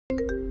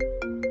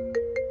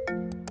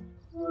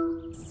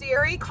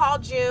Siri, call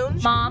June.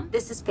 Mom,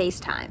 this is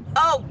FaceTime.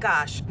 Oh,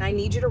 gosh. I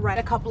need you to write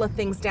a couple of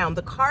things down.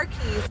 The car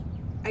keys,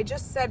 I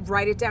just said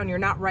write it down. You're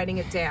not writing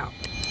it down.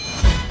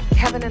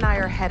 Kevin and I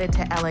are headed to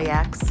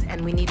LAX,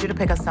 and we need you to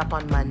pick us up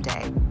on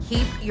Monday.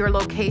 Keep your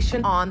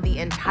location on the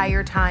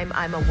entire time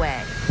I'm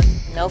away.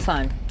 No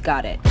fun.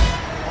 Got it. Who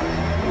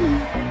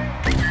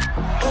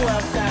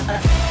else got a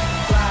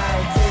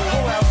lie to? Who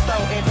else throw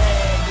it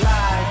back?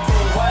 Lie to?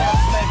 What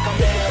else make them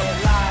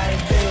mad? Lie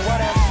to?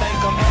 What else make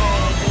them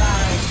mad?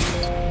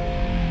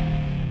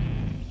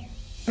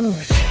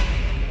 Lie to?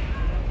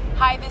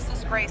 Hi, this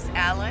is Grace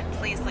Allen.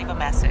 Please leave a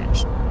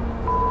message.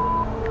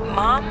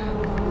 Mom,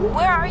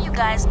 where are you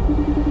guys?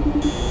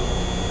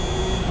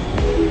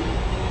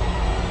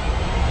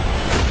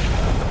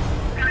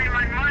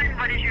 911,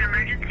 what is your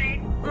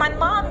emergency? My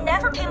mom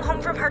never came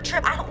home from her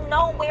trip. I don't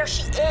know where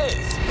she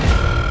is.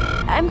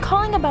 I'm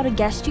calling about a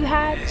guest you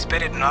had.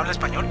 Espere, ¿no habla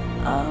español?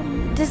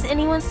 Does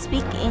anyone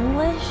speak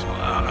English?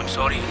 I'm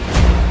sorry.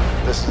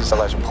 This is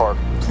Elijah Park.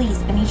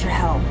 Please, I need your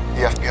help.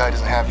 The FBI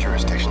doesn't have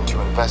jurisdiction to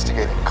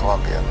investigate in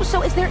Colombia.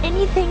 So is there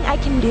anything I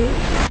can do?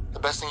 The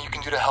best thing you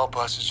can do to help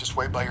us is just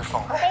wait by your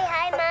phone. Say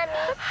hi,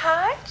 Mommy.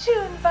 Hi,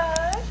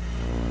 Junebug.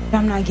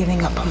 I'm not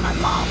giving up on my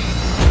mom.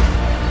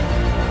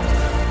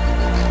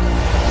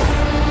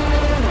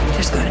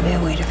 There's gotta be a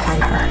way to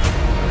find her.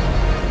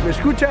 ¿Me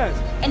escuchas?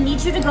 I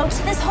need you to go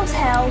to this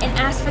hotel and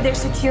ask for their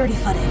security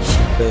footage.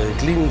 The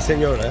cleaning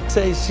senora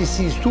says she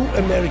sees 2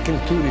 American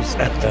tourists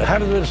at the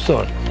hardware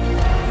store.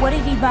 What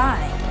did he buy?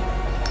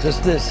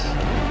 Just this.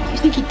 You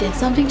think he did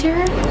something to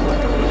her?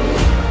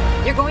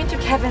 You're going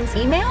through Kevin's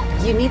email?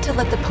 You need to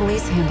let the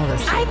police handle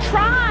this. I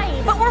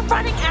tried, but we're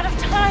running out of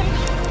time.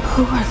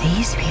 Who are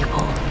these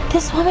people?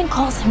 This woman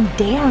calls him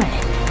Darren.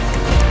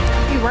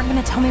 You weren't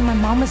gonna tell me my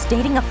mom was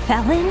dating a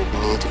felon? You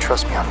need to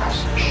trust me on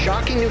this.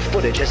 Shocking new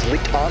footage has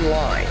leaked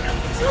online.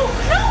 No!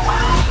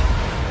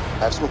 I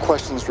have some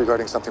questions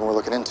regarding something we're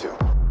looking into.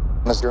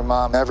 Has your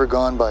mom ever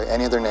gone by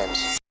any of their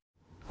names?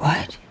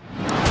 What?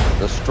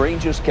 The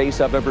strangest case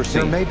I've ever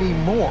seen. There may be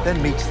more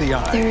than meets the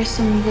eye. There are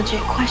some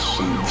legit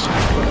questions.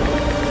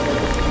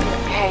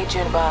 Hey,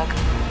 Junebug.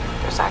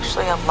 There's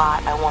actually a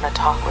lot I want to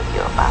talk with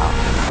you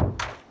about.